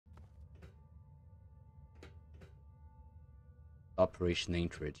Operation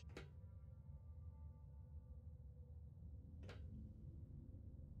Anchorage.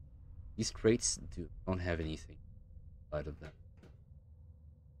 These crates don't have anything inside of them.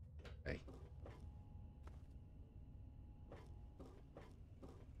 Okay.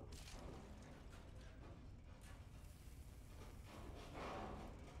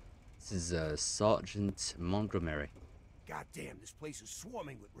 This is Sergeant Montgomery. Goddamn, this place is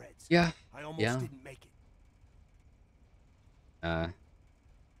swarming with Reds. Yeah. I almost didn't make it.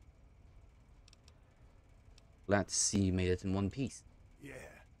 Glad to see you made it in one piece. Yeah,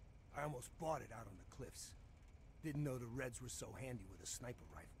 I almost bought it out on the cliffs. Didn't know the Reds were so handy with a sniper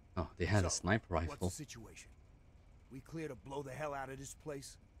rifle. Oh, they had a sniper rifle. What's the situation? We clear to blow the hell out of this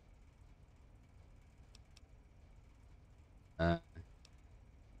place? Yep,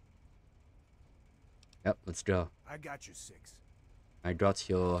 let's go. I got your 6. I got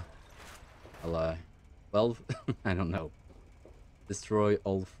your... 12? I don't know. Destroy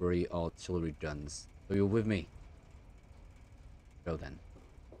all 3 artillery guns. So you're with me? Go then.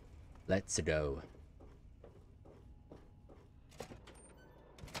 Let's go.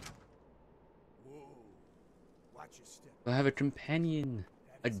 Whoa. Watch your step. I have a companion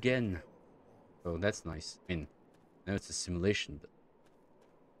again. Oh, that's nice. I mean, I know it's a simulation, but...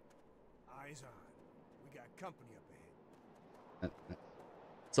 Eyes on. We got company up ahead.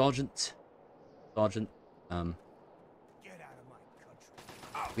 Sergeant. Get out of my country.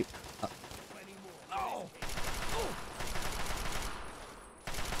 Wait, Plenty more. Oh.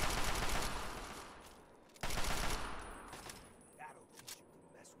 That'll teach you to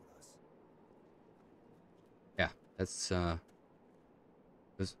mess with us. yeah, that's, I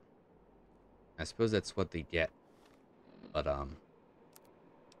suppose that's what they get. But, I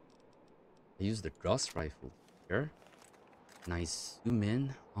use the Gauss rifle here. And I zoom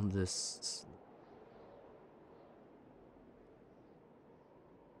in on this...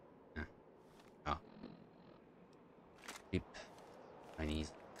 Yeah. Oh. Keep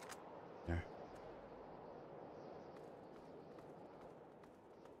Chinese there.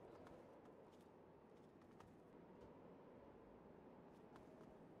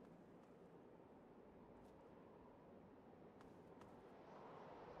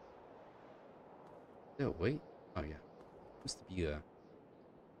 Oh, wait. Oh, yeah. Supposed to be a...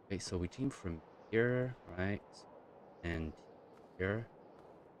 Okay, so we came from here, right? And here.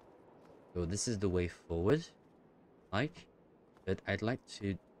 So this is the way forward. Like, but I'd like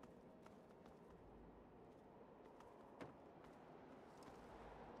to...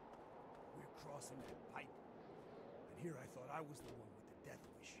 We're crossing that pipe. And here I thought I was the one with the death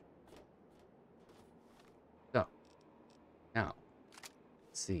wish. So, now,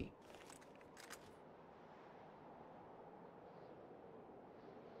 let's see.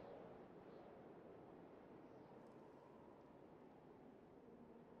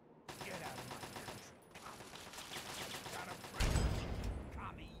 Get out of my country. Got a friend.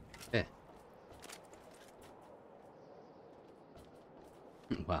 Commie. Eh.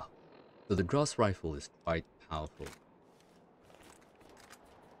 Wow. So the Gauss rifle is quite powerful.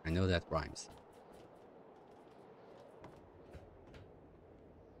 I know that rhymes.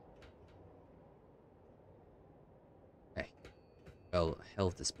 Okay. Well,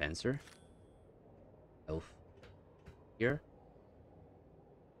 health dispenser. Health here.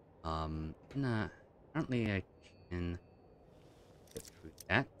 Nah. Apparently I can get through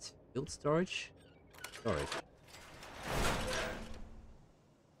that. Field storage. Storage.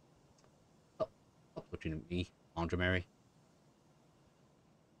 Oh, stop looking at me, Montgomery.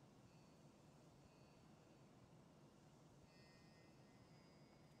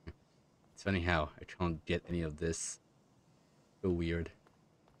 It's funny how I can't get any of this. So weird.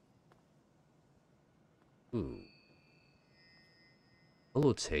 Ooh.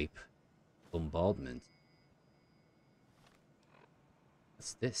 Holotape. Bombardment.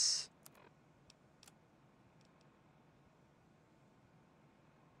 What's this?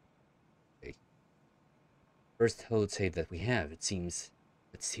 Okay. First holotape that we have, it seems.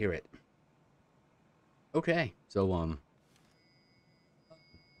 Let's hear it. Okay, so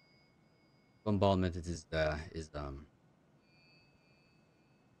bombardment is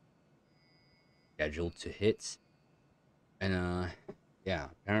scheduled to hit, and yeah,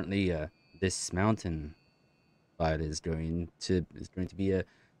 apparently this mountain fight is going to be a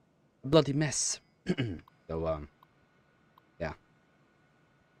bloody mess. So yeah,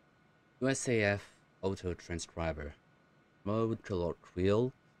 USAF auto transcriber mode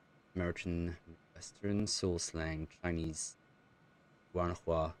colloquial American Western Soul slang Chinese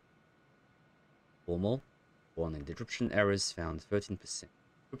Guanhua formal warning decryption errors found 13%.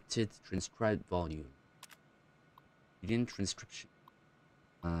 Encrypted transcribed volume. Begin transcription.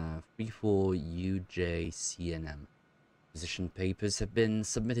 34UJCNM. Position papers have been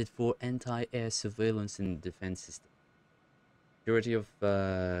submitted for anti-air surveillance and defense system. Majority of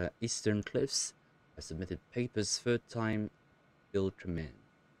Eastern Cliffs have submitted papers third time field command.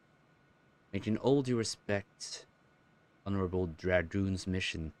 Making all due respect, Honorable Dragoon's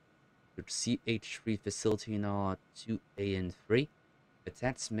mission to CH3 facility in R2A and 3.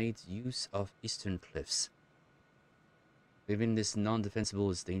 Attacks made use of Eastern Cliffs. Leaving this non-defensible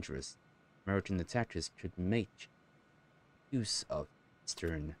is dangerous. American attackers could make use of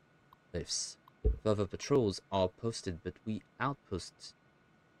Eastern Cliffs. Further patrols are posted, but we outposts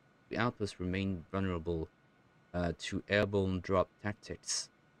remain vulnerable to airborne drop tactics.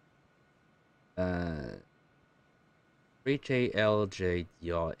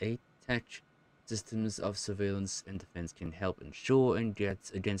 3KLJDR8 tech systems of surveillance and defense can help ensure and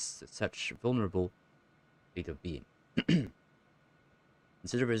get against such vulnerable state of being.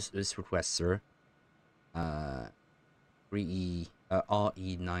 Consider this request, sir.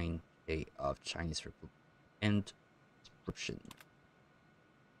 RE9K of Chinese Republic. End description.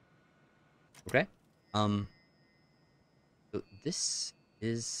 Okay. So this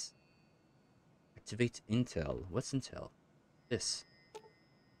is activate intel. What's intel? This.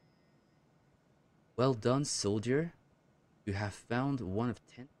 Well done, soldier. You have found one of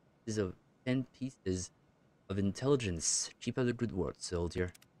 10 pieces of intelligence. Keep up the good work,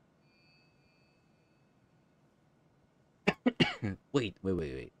 soldier. Wait.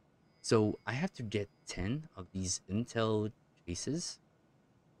 So I have to get 10 of these intel cases.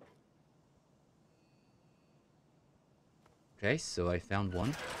 Okay, so I found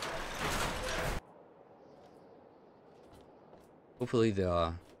one. Hopefully they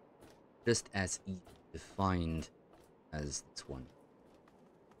are just as easy to find as this one.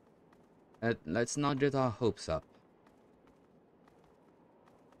 Let's not get our hopes up.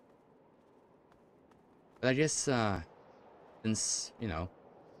 But I guess, since, you know,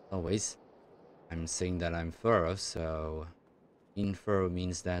 always, I'm saying that I'm thorough, so being thorough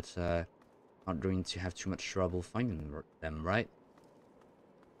means that, not going to have too much trouble finding them, right?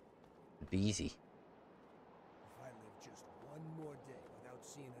 It'd be easy. If I live just one more day without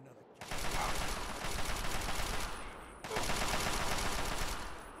seeing another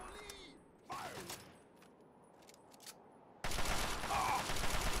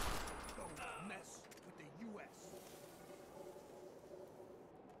Don't mess with the U.S.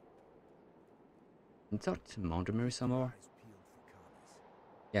 Can you talk to Montgomery some more? Eyes peeled for commies.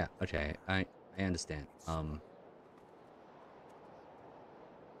 Yeah, okay, I understand.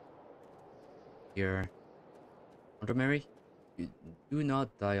 Here, Montgomery, you do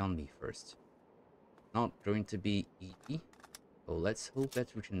not die on me first. Not going to be easy, so let's hope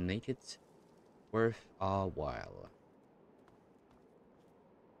that we can make it worth our while.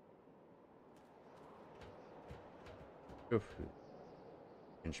 Go through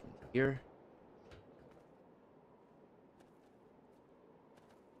management here.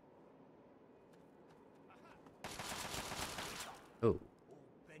 Oh, Old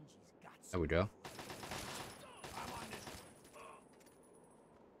Benji's got there we go.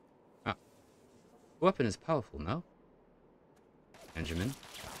 Ah, weapon is powerful, no? Benjamin.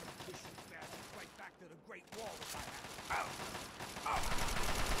 right back to the Great Wall if I have.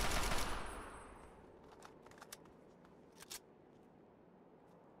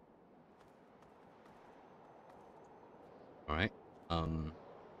 All right.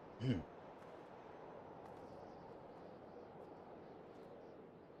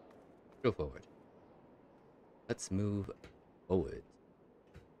 Go forward. Let's move forward.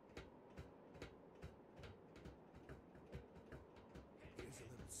 Here's a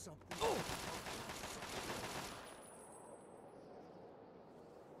little something.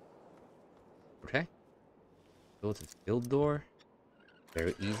 Okay. Go to the field door.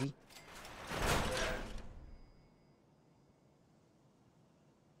 Very easy.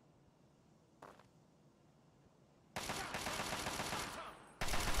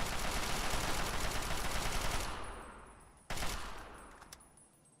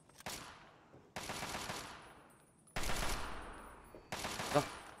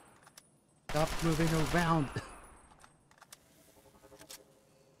 Stop moving around.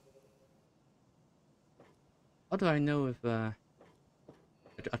 How do I know if I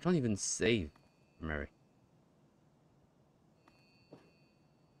can't even save Mary.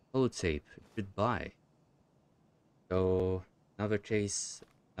 Holotape. Goodbye. So another case,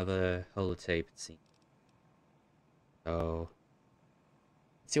 another holotape scene. So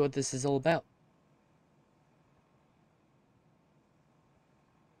let's see what this is all about.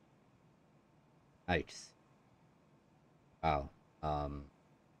 Nice. Wow.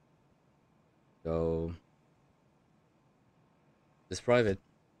 So this private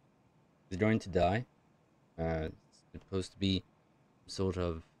is going to die. It's supposed to be some sort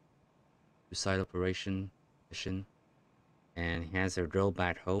of suicide operation mission, and he has a girl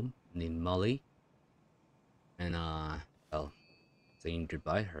back home named Molly, and well, saying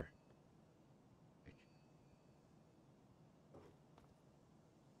goodbye to her.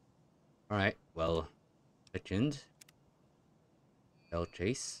 All right, well, second, Bell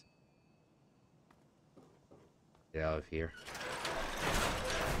Chase, get out of here.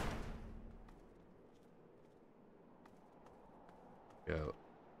 Go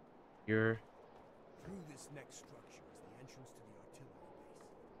here. Through this next structure is the entrance to the artillery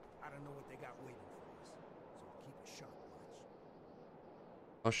base. I don't know what they got waiting for us, so keep a sharp watch.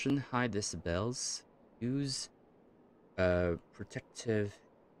 Caution, high decibels. Use protective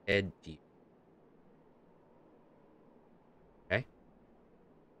headgear. Okay.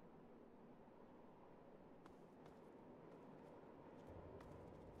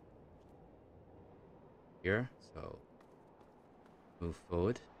 Here, so move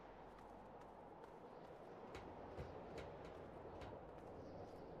forward.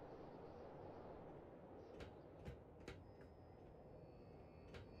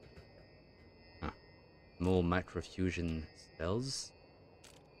 More microfusion cells.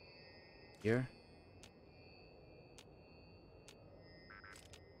 Here.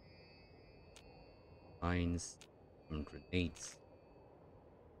 Mines and grenades.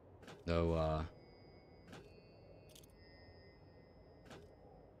 No,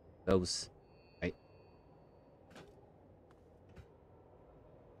 those. I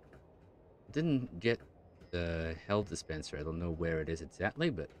didn't get the health dispenser. I don't know where it is exactly,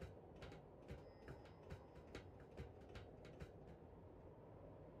 but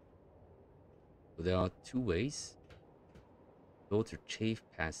there are two ways. Go to Chafe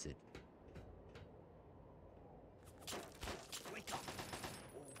Passage. Wake up!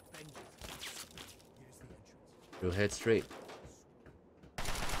 Old vengeance. Here's the entrance. Go head straight.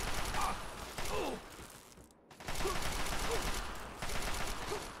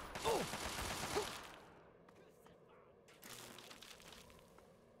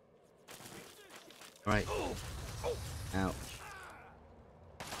 Alright. Ouch.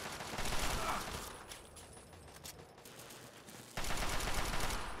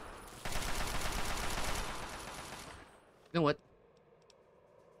 You know what?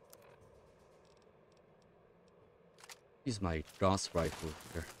 Use my Gauss rifle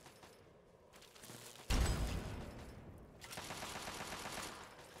here.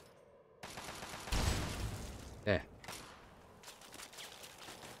 There.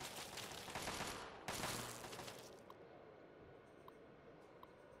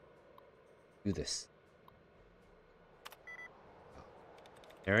 Do this.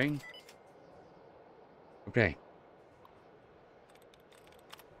 Herring? Okay.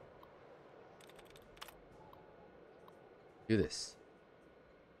 Do this.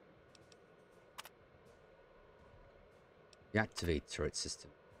 Deactivate turret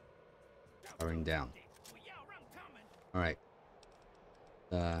system. Powering down. Alright.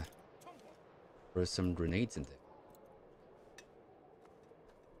 Throw some grenades in there.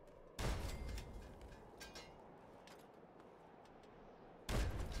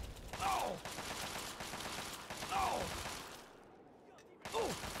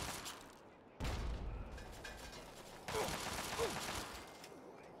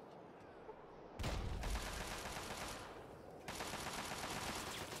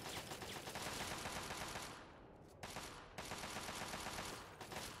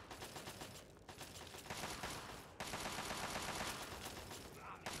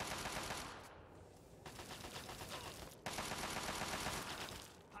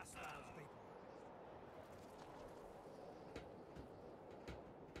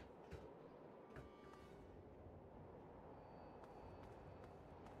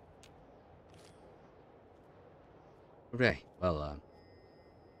 Okay, well, I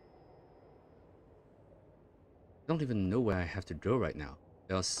don't even know where I have to go right now.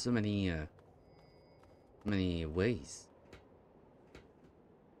 There are so many ways.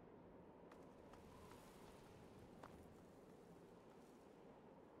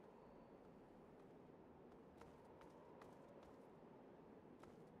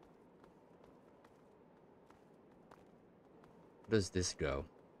 Where does this go?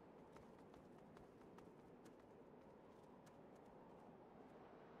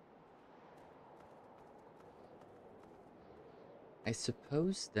 I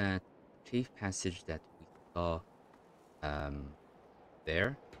suppose that cave passage that we saw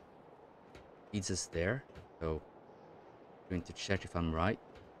there leads us there. So I'm going to check if I'm right.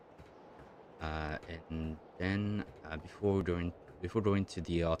 And then before going to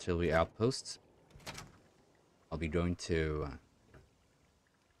the artillery outposts, I'll be going to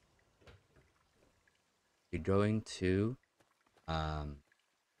um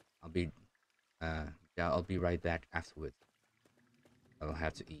I'll be yeah, I'll be right back afterwards. I'll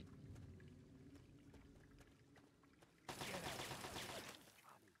have to eat.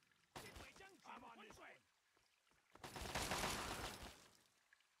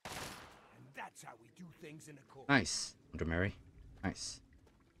 And that's how we do things in a corps. Nice, Montgomery. Nice.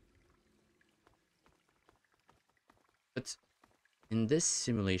 But in this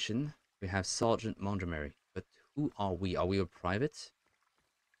simulation, we have Sergeant Montgomery. But who are we? Are we a private?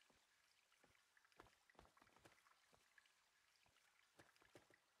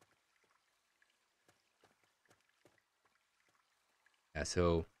 Yeah,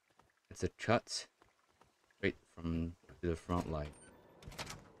 so it's a cut straight from to the front line.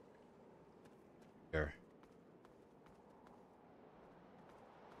 Here.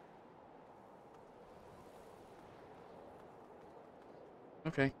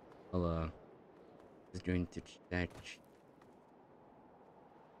 Okay. Well, just going to check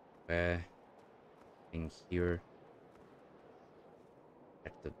where in here.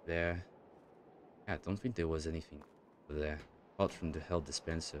 Checked up there. Yeah, I don't think there was anything over there apart from the health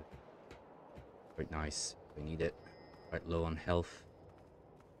dispenser. Quite nice. We need it. Quite low on health.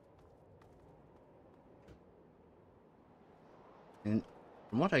 And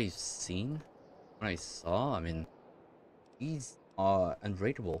from what I've seen, what I saw, I mean, these are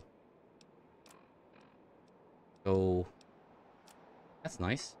unbreakable. So that's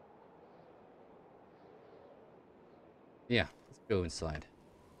nice. Yeah, let's go inside.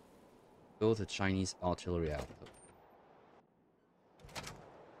 Go to Chinese artillery outpost.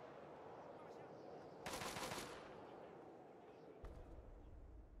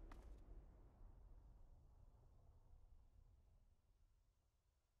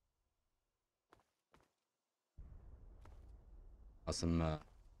 Some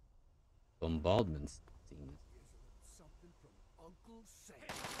bombardments scenes. Here's a little something from Uncle Sam.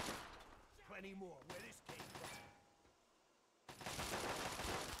 Plenty more where this came from.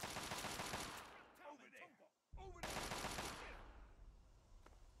 Over there! Over there!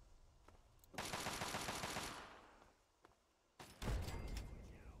 Mess with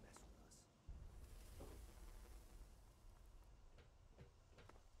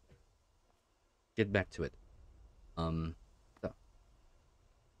us. Get back to it. So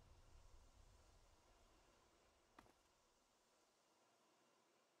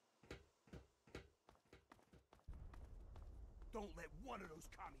Don't let one of those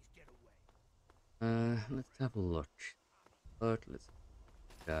commies get away. let's have a look. But let's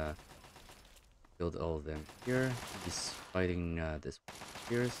build all of them here. He's fighting this one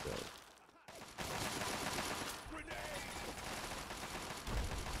here, so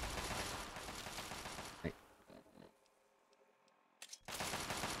hey,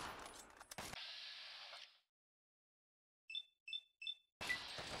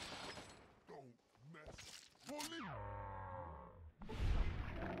 Don't mess. Bully!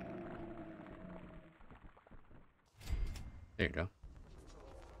 there you go.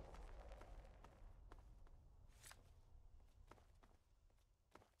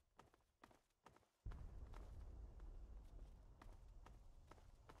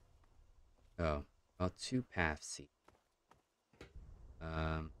 Oh, well, two paths here.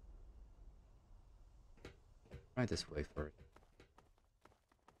 Try this way first.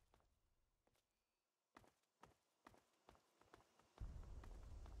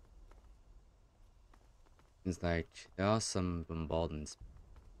 Seems like there are some bombardments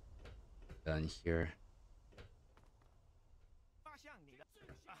done here.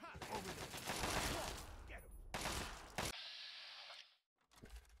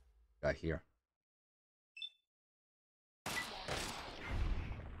 Got here.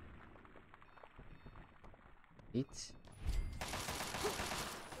 Eight.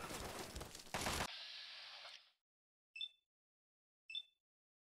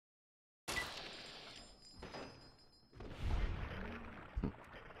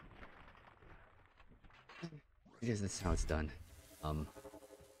 I guess that's how it's done.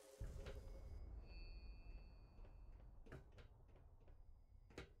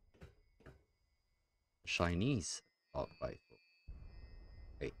 Chinese assault rifle.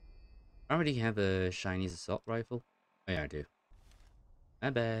 Wait, I already have a Chinese assault rifle? Oh yeah, I do.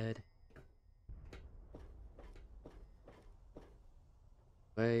 My bad.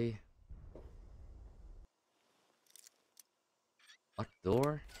 Way. Locked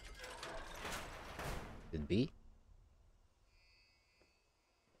door? Could be.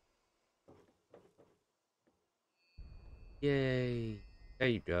 Yay! There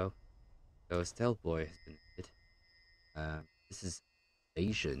you go. So Stealth Boy has been hit. This is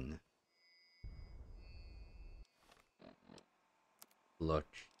Asian. Look,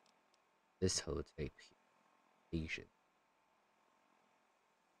 this holotape here. Asian.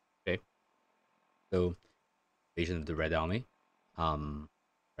 Okay. So Asian of the Red Army.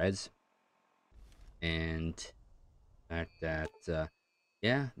 Reds. And the fact that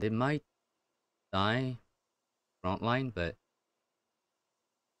yeah, they might die frontline, but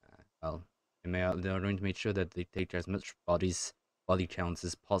well, they're going to make sure that they take as much body counts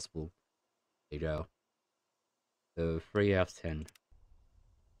as possible. There you go. So 3 out of 10.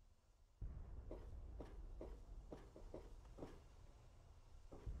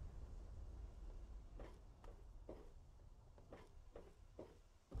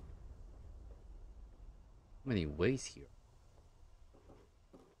 How many ways here?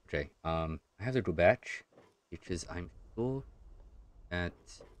 Okay, I have to go back because I'm sure that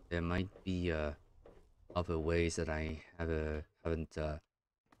there might be other ways that I haven't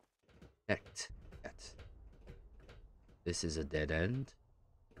checked yet. This is a dead end.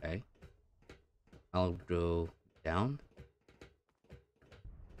 Okay, I'll go down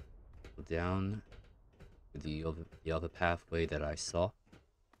to the other pathway that I saw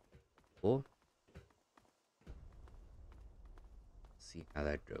before. See how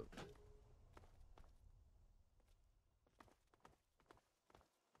that goes.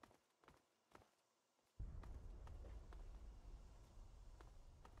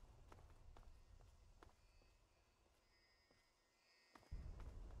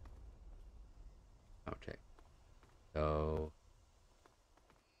 Okay, so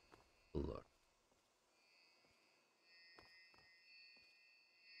look.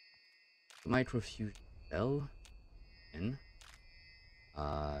 Microfusion cell in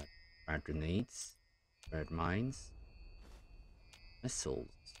frag grenades, red mines, missiles,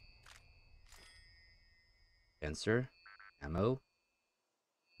 sensor, ammo,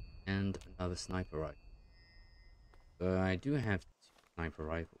 and another sniper rifle. But I do have 2 sniper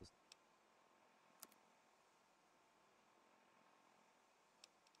rifles.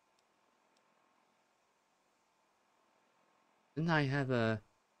 Didn't I have a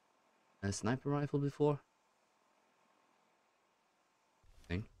sniper rifle before?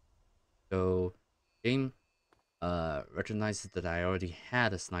 I think. So game recognizes that I already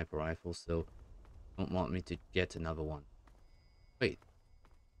had a sniper rifle, so don't want me to get another one. Wait.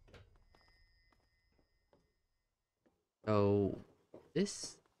 So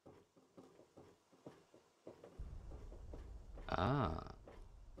this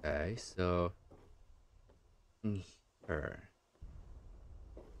okay, so in here.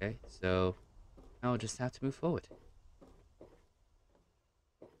 Okay, so I'll just have to move forward.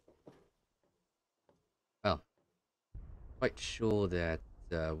 Well, quite sure that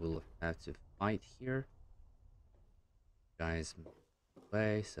we'll have to fight here. Guys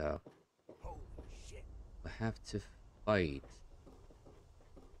away, so Holy shit. we'll have to fight.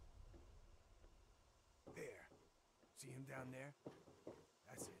 There. See him down there?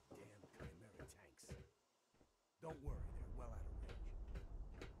 That's it, damn Chimera tanks. Don't worry, they're well out of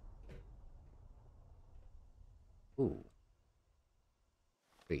range. Ooh.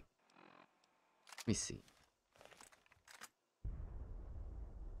 Wait. Let me see.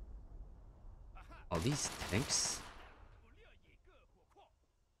 Are these tanks?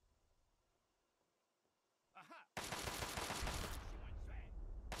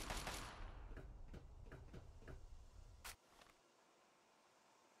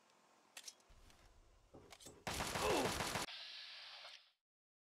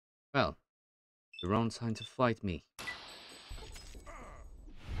 Well, the wrong time to fight me.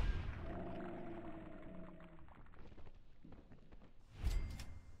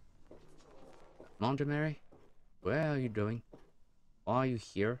 Montgomery? Where are you going? Why are you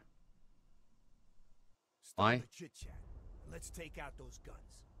here? Stop Why? the chit chat. Let's take out those guns.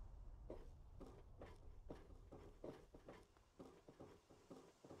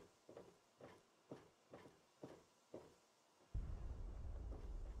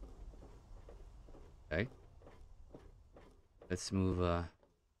 Okay. Let's move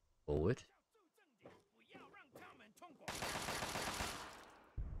forward.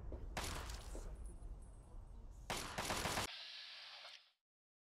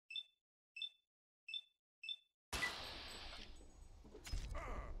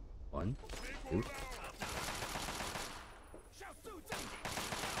 One, two.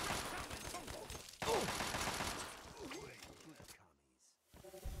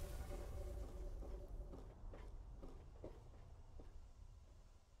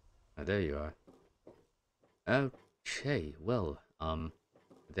 Oh, there you are. Okay, well,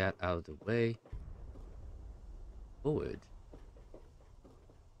 with that out of the way, forward.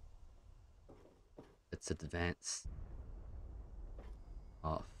 Let's advance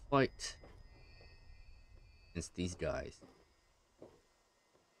our fight against these guys.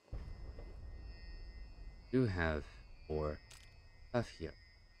 Do have four stuff here.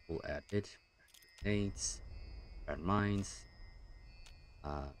 Full added, grenades, red mines,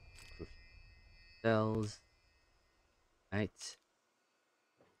 crucial cells, right?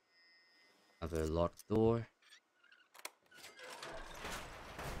 Another locked door.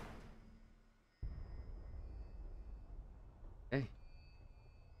 Okay.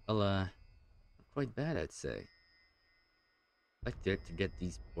 Well, not quite bad, I'd say. I'd like to get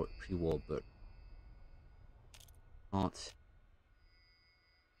these pre-wall, but not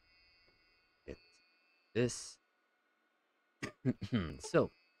get this.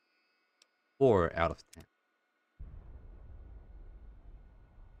 So, 4 out of 10.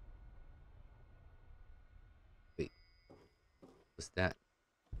 Wait, what's that?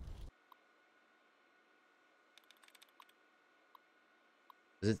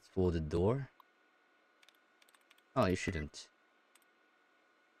 Is it for the door? Oh, you shouldn't.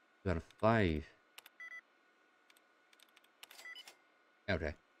 2 out of 5.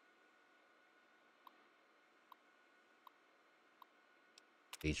 Okay.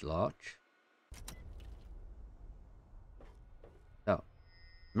 Page lock. So,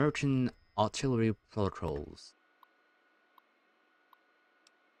 merchant artillery protocols.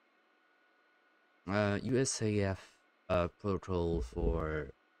 USAF protocol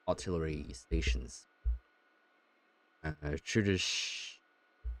for artillery stations. Kurdish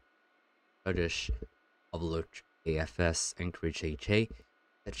Overlook AFS Anchorage HA,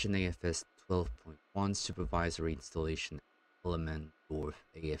 Section AFS 12.1 Supervisory Installation Element Dorf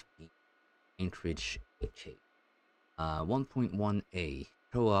AFP Anchorage HA. 1.1A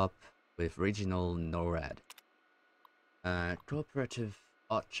Co-op with Regional NORAD. Cooperative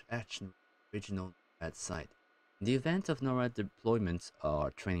Action Regional NORAD Site. In the event of NORAD deployment or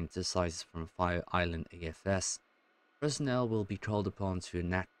training exercises from Fire Island AFS, personnel will be called upon to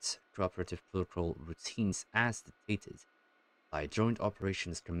enact cooperative protocol routines as dictated by a Joint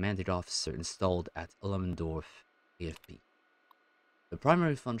Operations Commanding Officer installed at Elmendorf AFP. The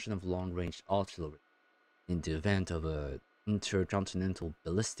primary function of long-range artillery in the event of an intercontinental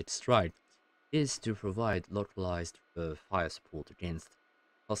ballistic strike is to provide localized fire support against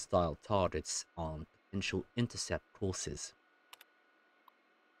hostile targets on potential intercept courses.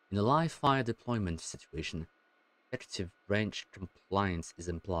 In a live fire deployment situation, executive branch compliance is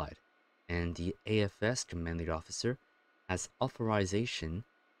implied, and the AFS commanding officer has authorization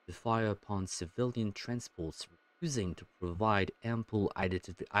to fire upon civilian transports refusing to provide ample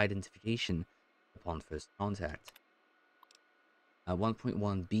identification upon first contact.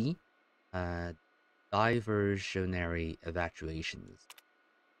 1.1b Diversionary evacuations.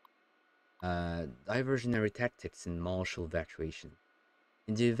 Diversionary tactics in martial evacuation.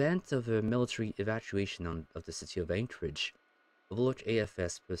 In the event of a military evacuation of the city of Anchorage, Overlook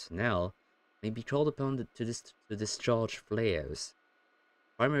AFS personnel may be called upon to discharge flares.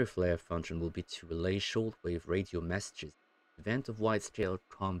 Primary flare function will be to relay shortwave radio messages in the event of wide-scale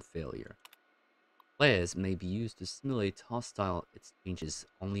comm failure. Flares may be used to simulate hostile exchanges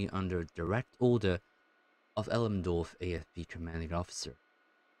only under direct order of Elmendorf AFP commanding officer.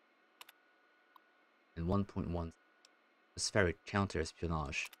 And 1.1 Atmospheric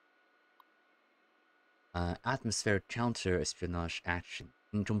counter-espionage. Atmospheric counter-espionage action.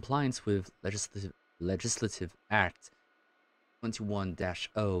 In compliance with Legislative Act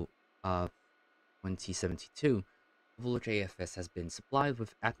 21-0 of 2072, Overlook AFS has been supplied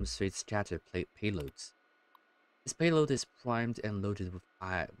with atmospheric scatter payloads. This payload is primed and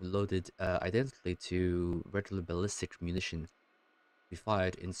loaded identically to regular ballistic munition, to be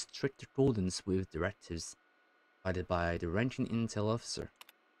fired in strict accordance with directives provided by the ranking intel officer.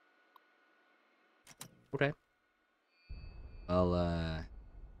 Okay. Well,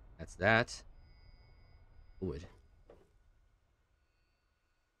 that's that. Wood.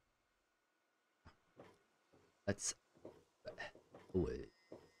 Let's wood.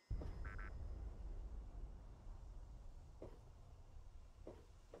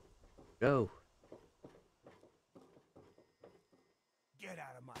 Go. Get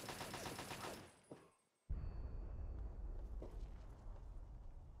out of my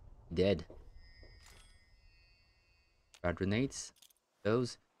Dead. Got grenades.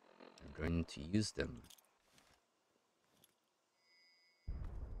 Those. I'm going to use them.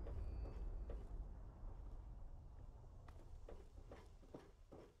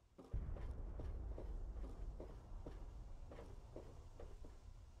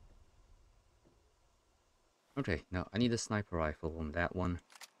 Okay, now I need a sniper rifle on that one.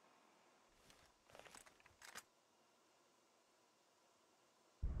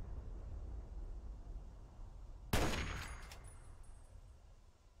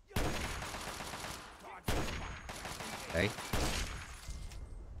 Okay.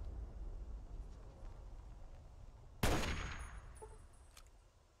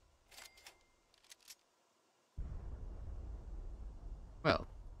 Well,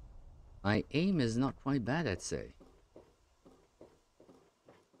 my aim is not quite bad, I'd say.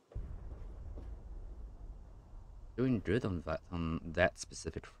 Doing good on that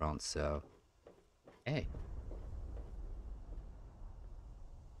specific front, so hey.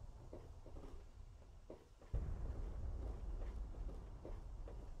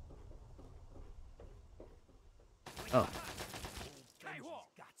 Oh,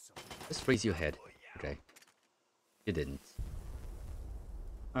 just raise your head. Okay. You didn't.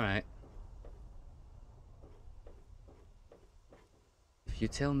 Alright. If you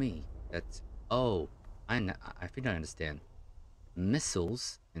tell me that... Oh, I think I understand.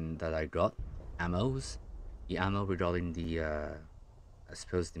 Missiles and that I got, ammos, the ammo regarding the, I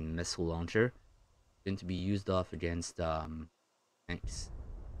suppose the missile launcher, going to be used off against, tanks.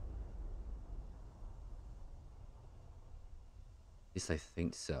 At least I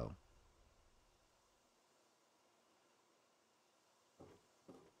think so.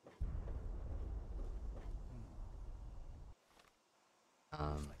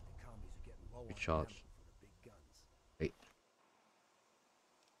 Recharge. Wait.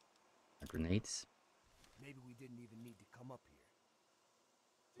 Grenades? Maybe we didn't even need to come up here.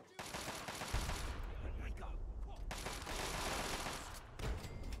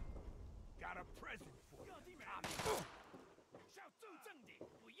 Got a present for you.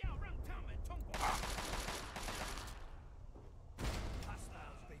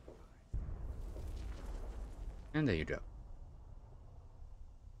 And there you go.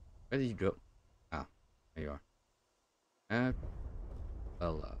 Where did you go? Ah, there you are.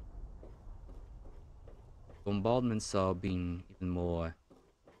 Well, bombardments are being even more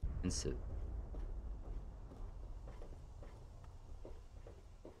intensive.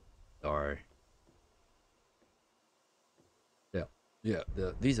 Or yeah,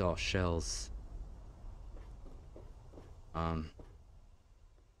 these are shells. Okay.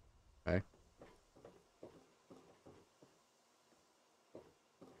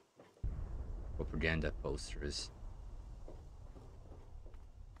 Propaganda posters.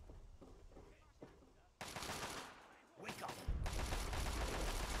 Wake up.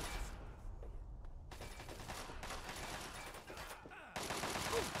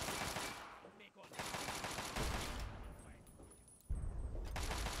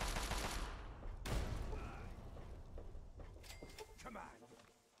 Come on.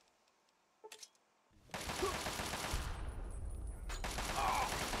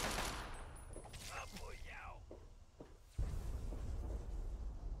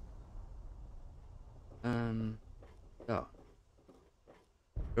 So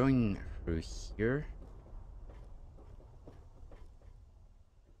going through here.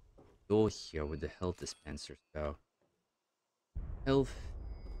 Door here with the health dispenser, so health,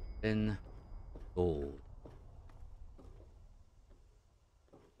 then gold.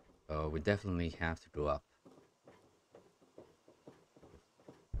 So we definitely have to go up.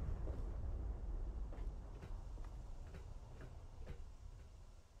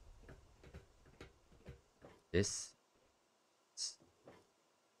 This is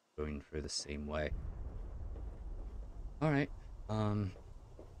going through the same way. Alright,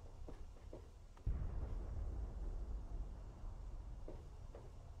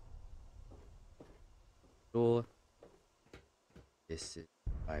 door. This is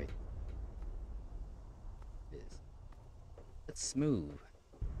right. This. Let's move.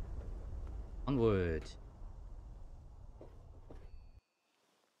 Onward.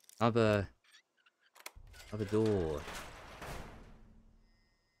 Another door.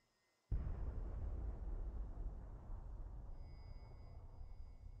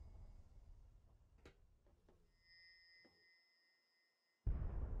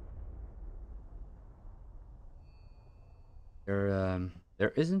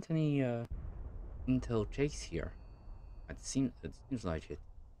 There isn't any intel chase here. It seems like it.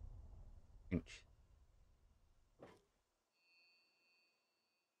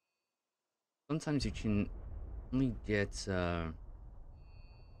 Sometimes you can only get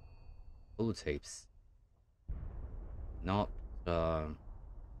full tapes, not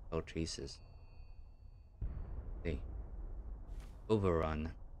intel chases. Hey,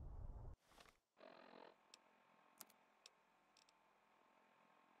 overrun.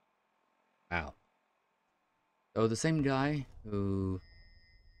 Wow. So the same guy who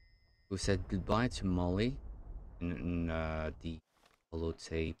said goodbye to Molly in the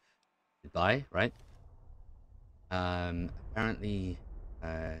holotape goodbye, right? Apparently,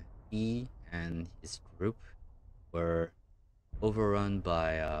 he and his group were overrun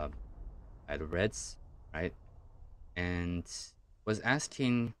by the Reds, right? And was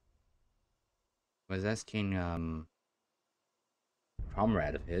asking was asking a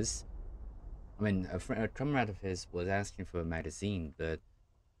comrade of his. I mean, a comrade of his was asking for a magazine, but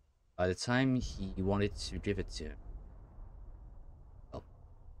by the time he wanted to give it to him, well,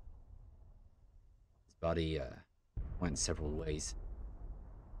 his body went several ways.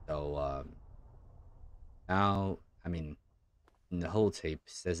 So now, I mean, in the whole tape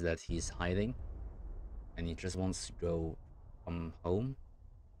says that he's hiding and he just wants to go home.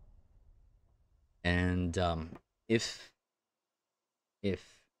 And if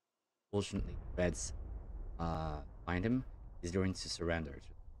if fortunately Reds find him, he's going to surrender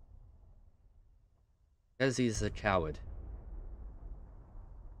because he's a coward.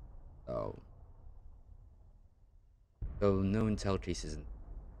 So no intel cases.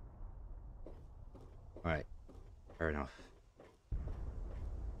 All right, fair enough.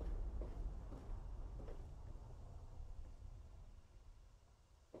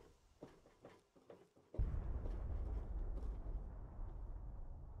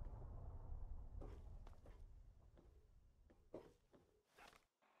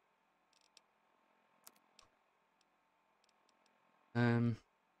 Um,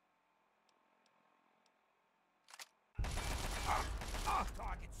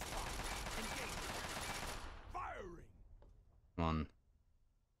 Target spotted. Engage. Firing. come on.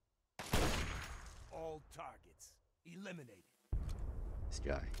 All targets eliminated. This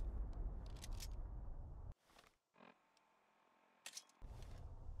guy.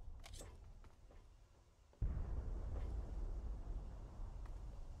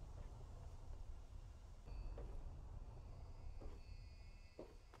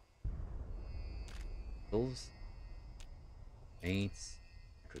 Pills, mates,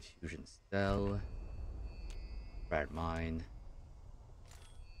 microfusion cell, rat mine,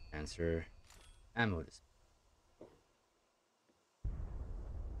 cancer, ammo display.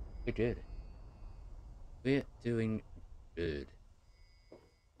 We're good. We're doing good.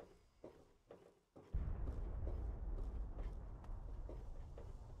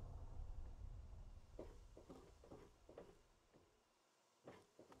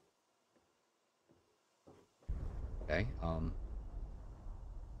 Okay.